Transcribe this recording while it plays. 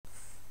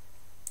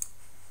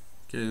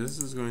Okay, this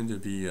is going to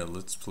be a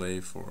let's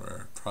play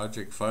for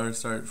Project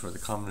Firestart for the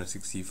Commodore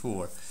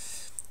 64.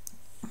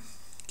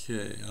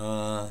 Okay,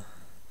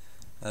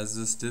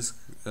 as this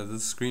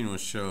screen will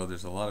show,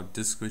 there's a lot of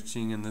disk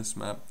switching in this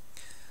map.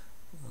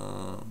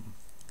 Go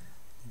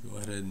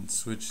ahead and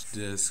switch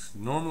disks.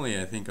 Normally,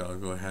 I think I'll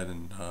go ahead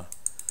and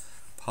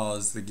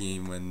pause the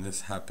game when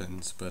this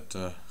happens, but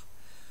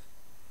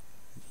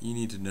you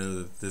need to know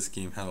that this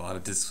game had a lot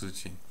of disk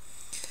switching.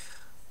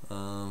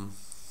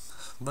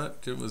 But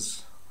it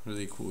was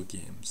really cool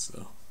game,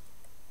 so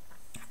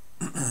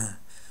and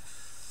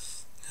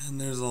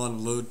there's a lot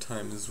of load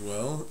time as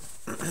well,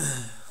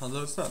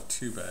 although it's not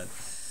too bad,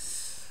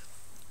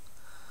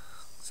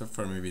 except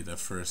for maybe the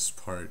first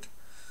part.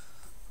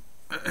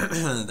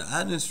 The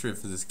atmosphere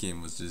for this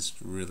game was just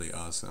really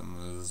awesome.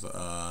 It was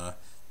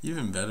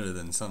even better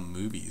than some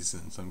movies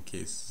in some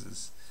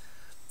cases,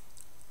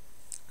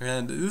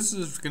 and this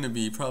is going to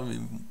be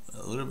probably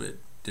a little bit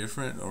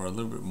different or a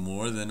little bit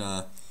more than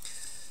a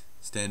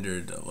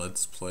standard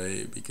let's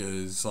play,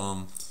 because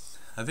I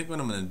think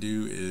what I'm going to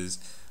do is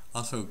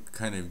also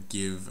kind of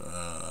give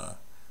a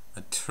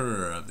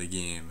tour of the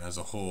game as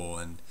a whole,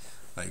 and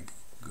like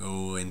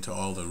go into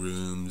all the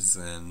rooms,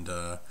 and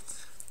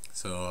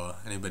so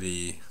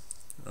anybody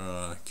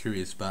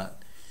curious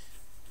about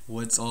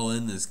what's all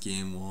in this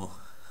game will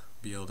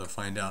be able to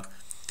find out.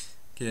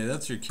 Okay,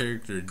 that's your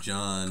character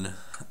John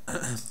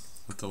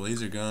with the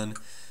laser gun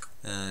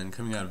and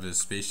coming out of his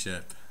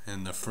spaceship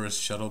in the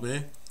first shuttle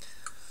bay.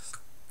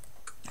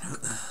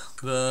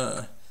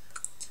 The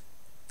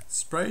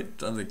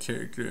sprite of the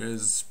character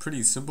is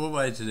pretty simple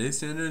by today's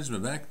standards,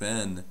 but back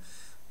then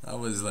that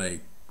was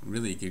like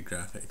really good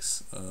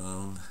graphics.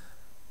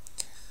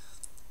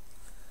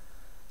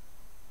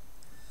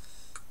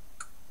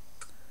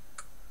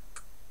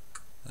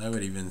 I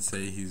would even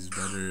say he's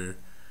better,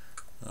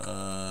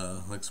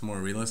 looks more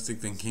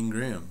realistic than King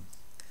Graham.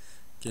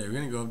 Okay, we're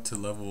gonna go up to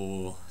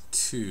level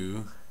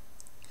 2.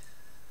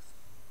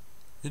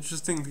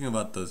 Interesting thing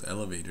about those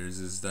elevators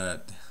is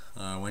that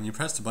when you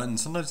press the button,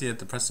 sometimes you have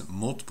to press it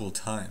multiple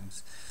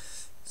times,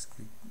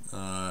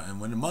 and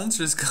when a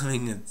monster is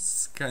coming,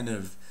 it's kind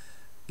of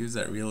gives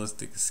that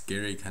realistic,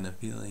 scary kind of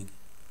feeling.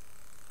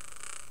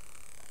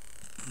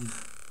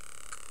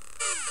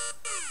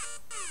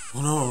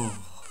 Oh no,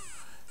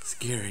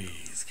 scary.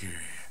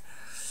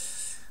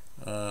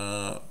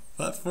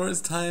 But for its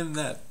time,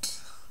 that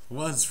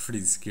was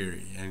pretty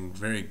scary and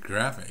very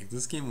graphic.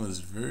 This game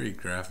was very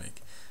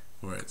graphic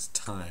for its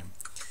time.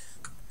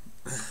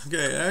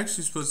 Okay, I'm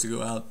actually supposed to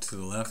go out to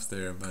the left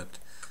there, but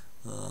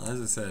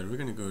as I said, we're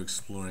gonna go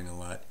exploring a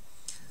lot.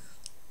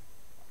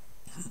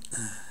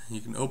 You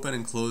can open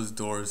and close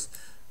doors.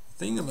 The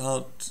thing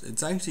about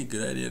it's actually a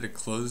good idea to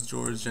close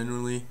doors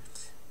generally,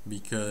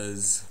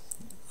 because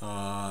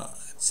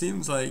it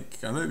seems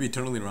like, I might be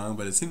totally wrong,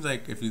 but it seems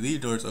like if you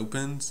leave doors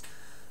open,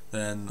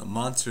 then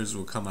monsters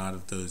will come out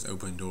of those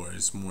open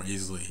doors more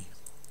easily.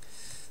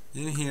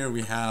 In here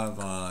we have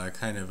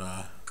kind of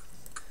a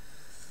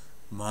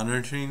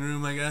monitoring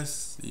room, I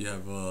guess. You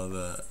have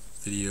the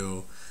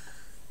video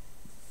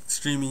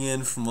streaming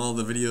in from all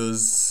the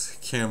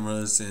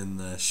cameras in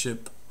the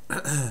ship.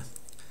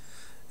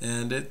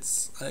 And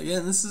it's,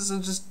 again, this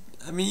isn't just,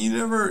 I mean, you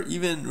never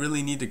even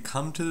really need to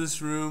come to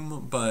this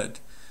room,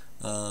 but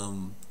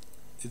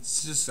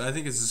it's just, I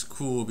think it's just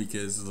cool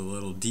because of the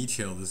little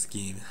detail this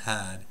game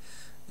had.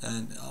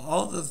 And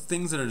all the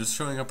things that are just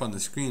showing up on the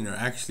screen are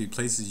actually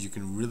places you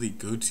can really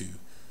go to.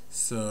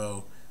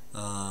 So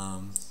I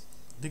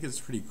think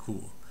it's pretty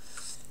cool.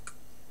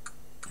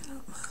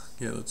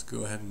 Okay, let's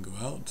go ahead and go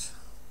out.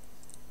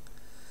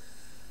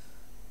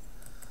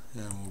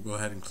 And we'll go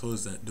ahead and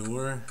close that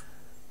door.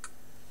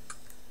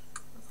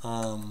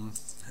 I'm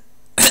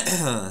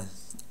gonna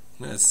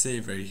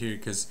save right here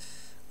because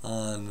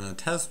on the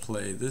test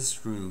play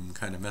this room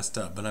kind of messed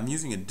up, but I'm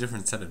using a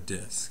different set of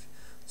discs,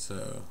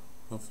 so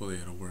hopefully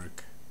it'll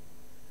work.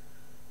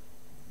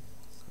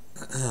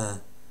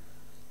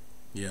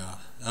 Yeah,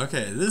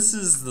 okay, this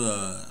is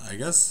the, I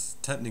guess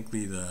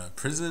technically the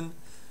prison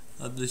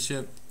of the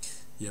ship.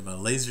 You have a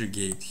laser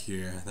gate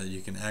here that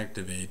you can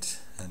activate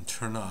and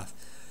turn off.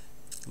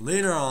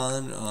 Later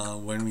on,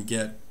 when we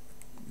get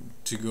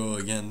to go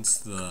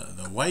against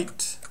the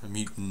white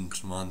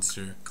mutant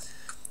monster,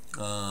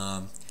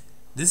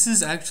 this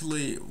is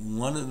actually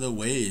one of the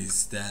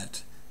ways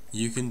that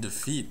you can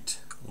defeat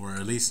or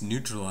at least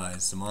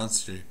neutralize the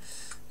monster.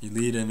 You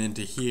lead him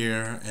into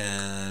here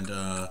and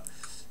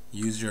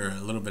use your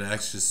little bit of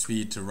extra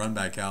speed to run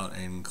back out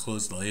and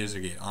close the laser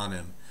gate on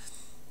him.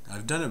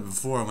 I've done it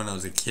before when I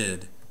was a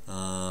kid.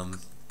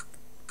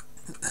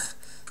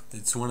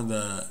 It's one of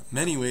the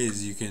many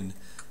ways you can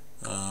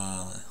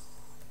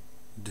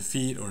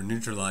defeat or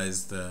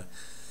neutralize the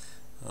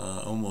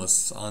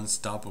almost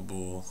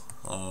unstoppable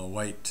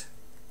white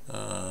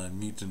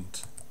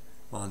mutant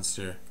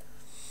monster.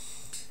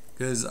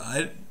 Because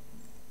I'm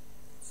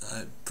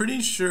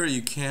pretty sure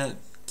you can't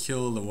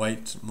kill the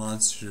white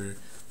monster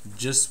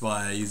just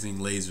by using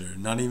laser.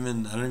 I don't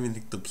even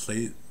think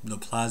the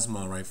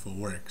plasma rifle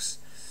works.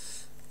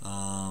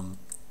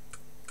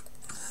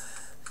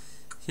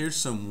 here's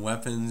some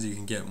weapons. You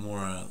can get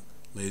more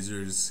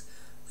lasers.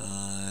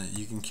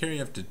 You can carry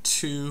up to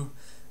 2,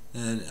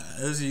 and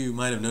as you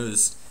might have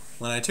noticed,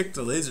 when I took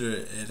the laser,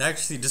 it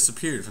actually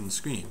disappeared from the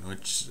screen,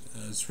 which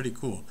is pretty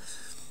cool.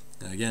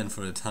 Again,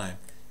 for the time.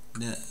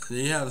 Now,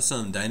 they have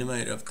some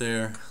dynamite up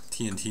there,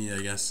 TNT,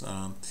 I guess.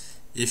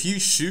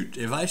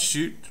 If I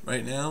shoot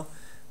right now,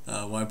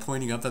 while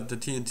pointing up at the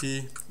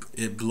TNT,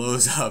 it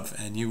blows up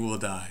and you will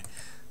die.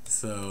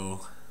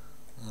 So,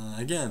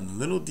 again,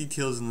 little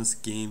details in this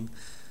game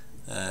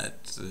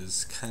that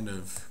is kind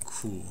of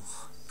cool.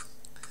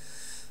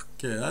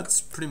 Okay, that's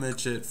pretty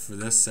much it for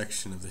this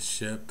section of the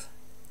ship.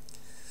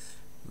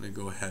 I'm going to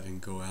go ahead and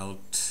go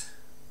out.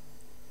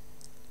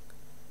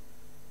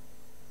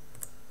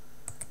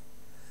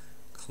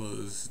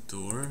 Close the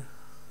door.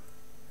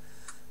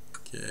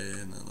 Okay,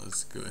 and then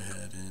let's go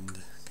ahead and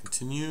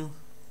continue.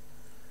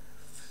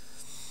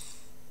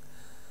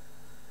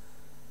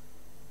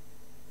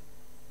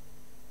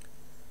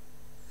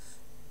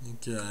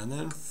 Okay, and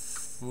then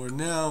for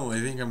now, I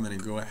think I'm going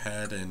to go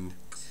ahead and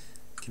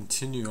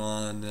continue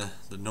on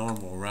the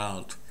normal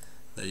route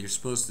that you're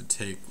supposed to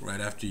take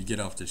right after you get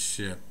off the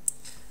ship.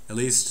 At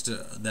least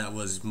that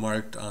was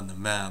marked on the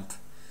map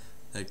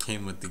that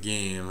came with the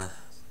game.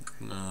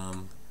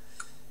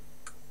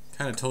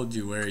 Kind of told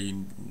you where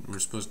you were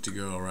supposed to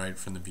go right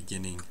from the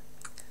beginning.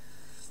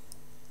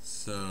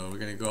 So we're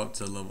going to go up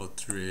to level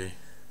 3.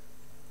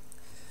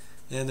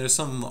 And there's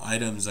some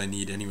items I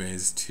need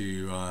anyways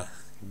to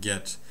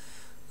get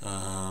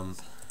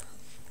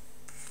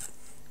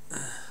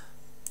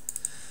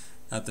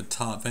at the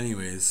top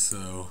anyways,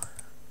 so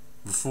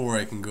before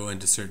I can go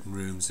into certain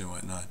rooms and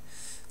whatnot.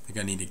 I think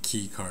I need a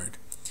key card.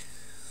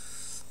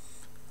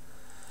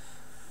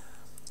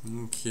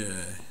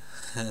 Okay,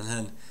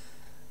 and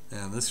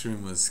then this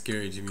room was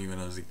scary to me when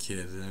I was a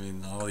kid. I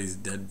mean, all these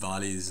dead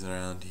bodies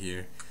around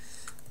here.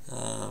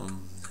 I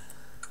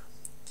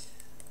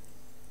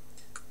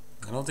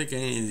don't think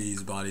any of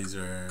these bodies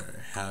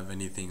have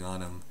anything on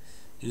them.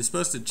 You're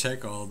supposed to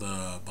check all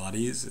the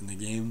bodies in the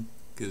game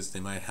because they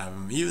might have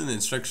them. Even the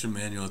instruction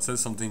manual, it says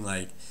something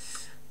like,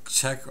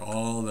 check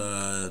all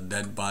the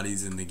dead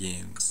bodies in the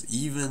games,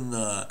 even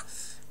the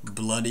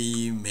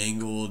bloody,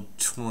 mangled,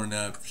 torn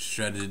up,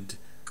 shredded,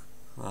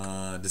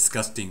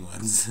 disgusting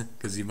ones,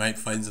 because you might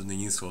find something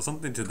useful,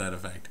 something to that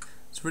effect.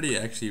 It's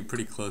actually a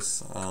pretty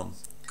close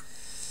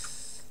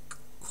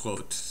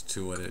quote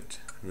to what it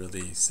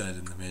really said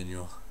in the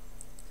manual.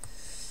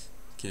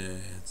 Okay,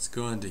 let's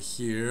go into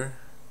here.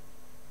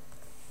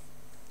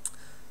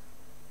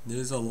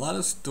 There's a lot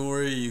of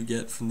story you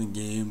get from the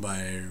game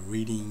by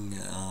reading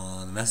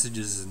the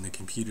messages in the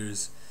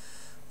computers.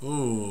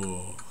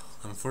 Oh,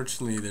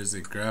 unfortunately there's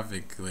a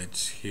graphic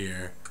glitch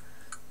here.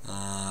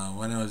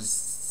 When I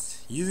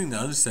was using the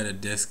other set of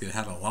disc, it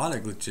had a lot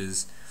of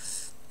glitches.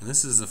 And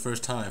this is the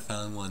first time I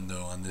found one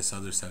though on this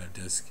other set of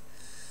disc.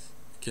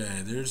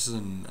 Okay, there's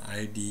an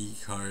ID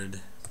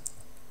card.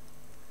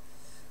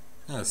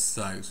 That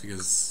sucks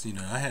because, you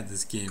know, I had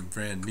this game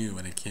brand new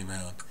when it came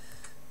out.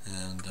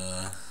 And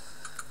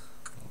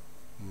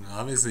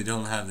obviously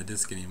don't have the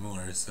disc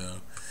anymore,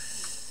 so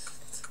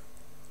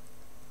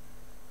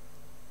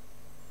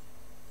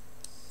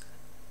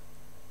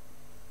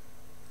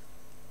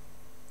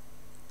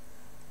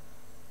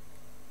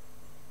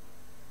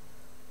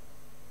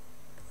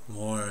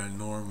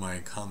nor my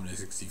Commodore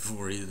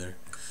 64 either.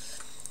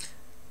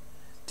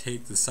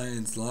 Take the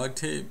science log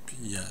tape.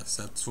 Yes,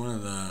 that's one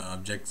of the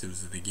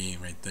objectives of the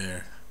game right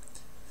there.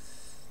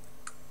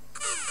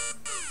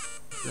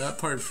 That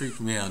part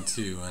freaked me out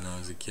too when I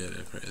was a kid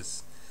at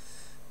first.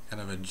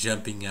 Kind of a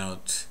jumping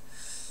out.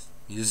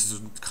 You're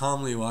just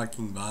calmly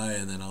walking by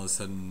and then all of a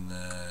sudden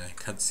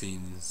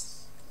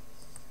cutscenes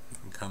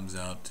comes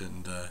out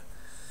and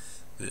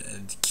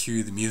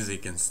cue the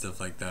music and stuff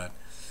like that.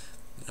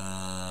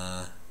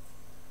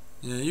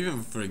 Yeah,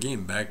 even for a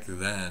game back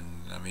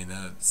then, I mean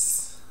that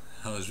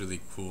was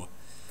really cool.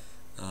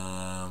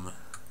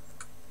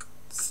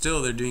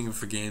 Still, they're doing it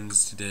for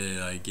games today,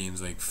 like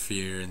games like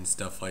Fear and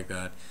stuff like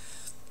that.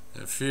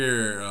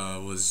 Fear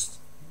was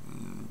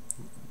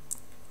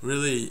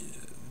really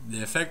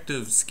the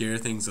effective scare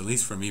things, at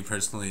least for me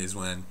personally, is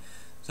when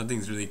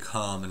something's really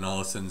calm and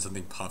all of a sudden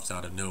something pops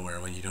out of nowhere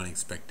when you don't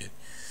expect it.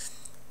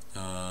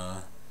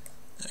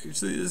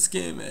 Actually, this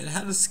game, it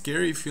had a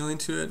scary feeling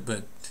to it,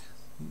 but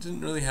it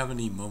didn't really have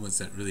any moments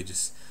that really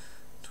just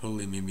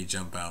totally made me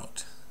jump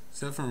out.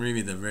 Except for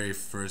maybe the very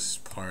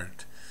first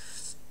part,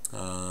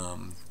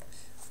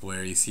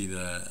 where you see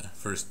the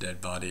first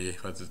dead body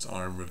with its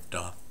arm ripped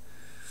off.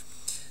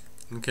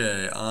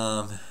 Okay,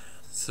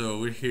 so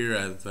we're here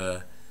at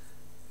the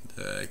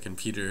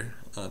computer,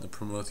 the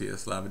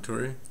Prometheus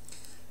laboratory,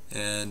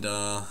 and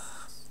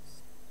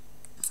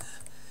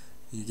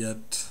you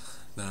get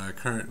the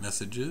current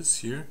messages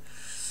here.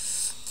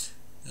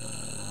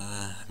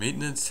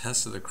 Maintenance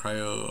test of the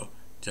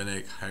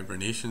cryogenic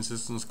hibernation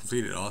systems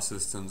completed. All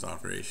systems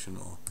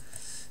operational.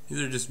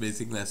 These are just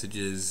basic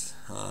messages.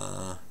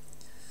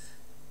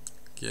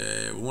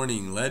 Okay,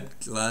 warning: lead,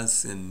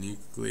 glass, and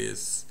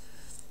nucleus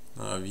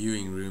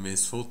viewing room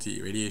is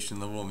faulty. Radiation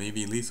level may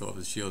be lethal if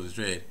the shield is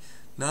drained.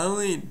 Not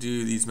only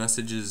do these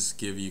messages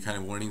give you kind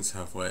of warnings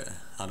of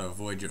how to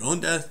avoid your own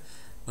death,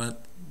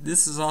 but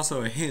this is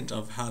also a hint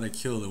of how to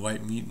kill the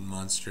white mutant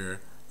monster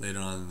later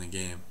on in the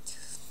game.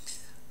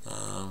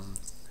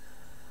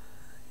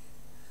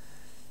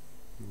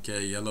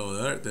 Okay, yellow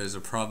alert. There's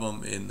a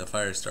problem in the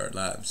Firestart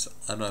labs.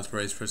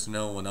 Unauthorized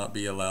personnel will not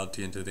be allowed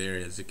to enter the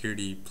area.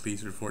 Security,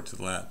 please report to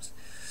the labs.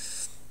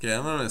 Okay,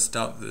 I'm going to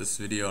stop this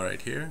video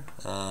right here.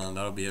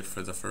 That'll be it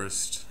for the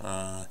first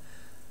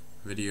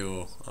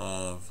video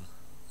of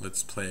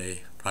Let's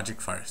Play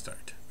Project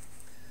Firestart.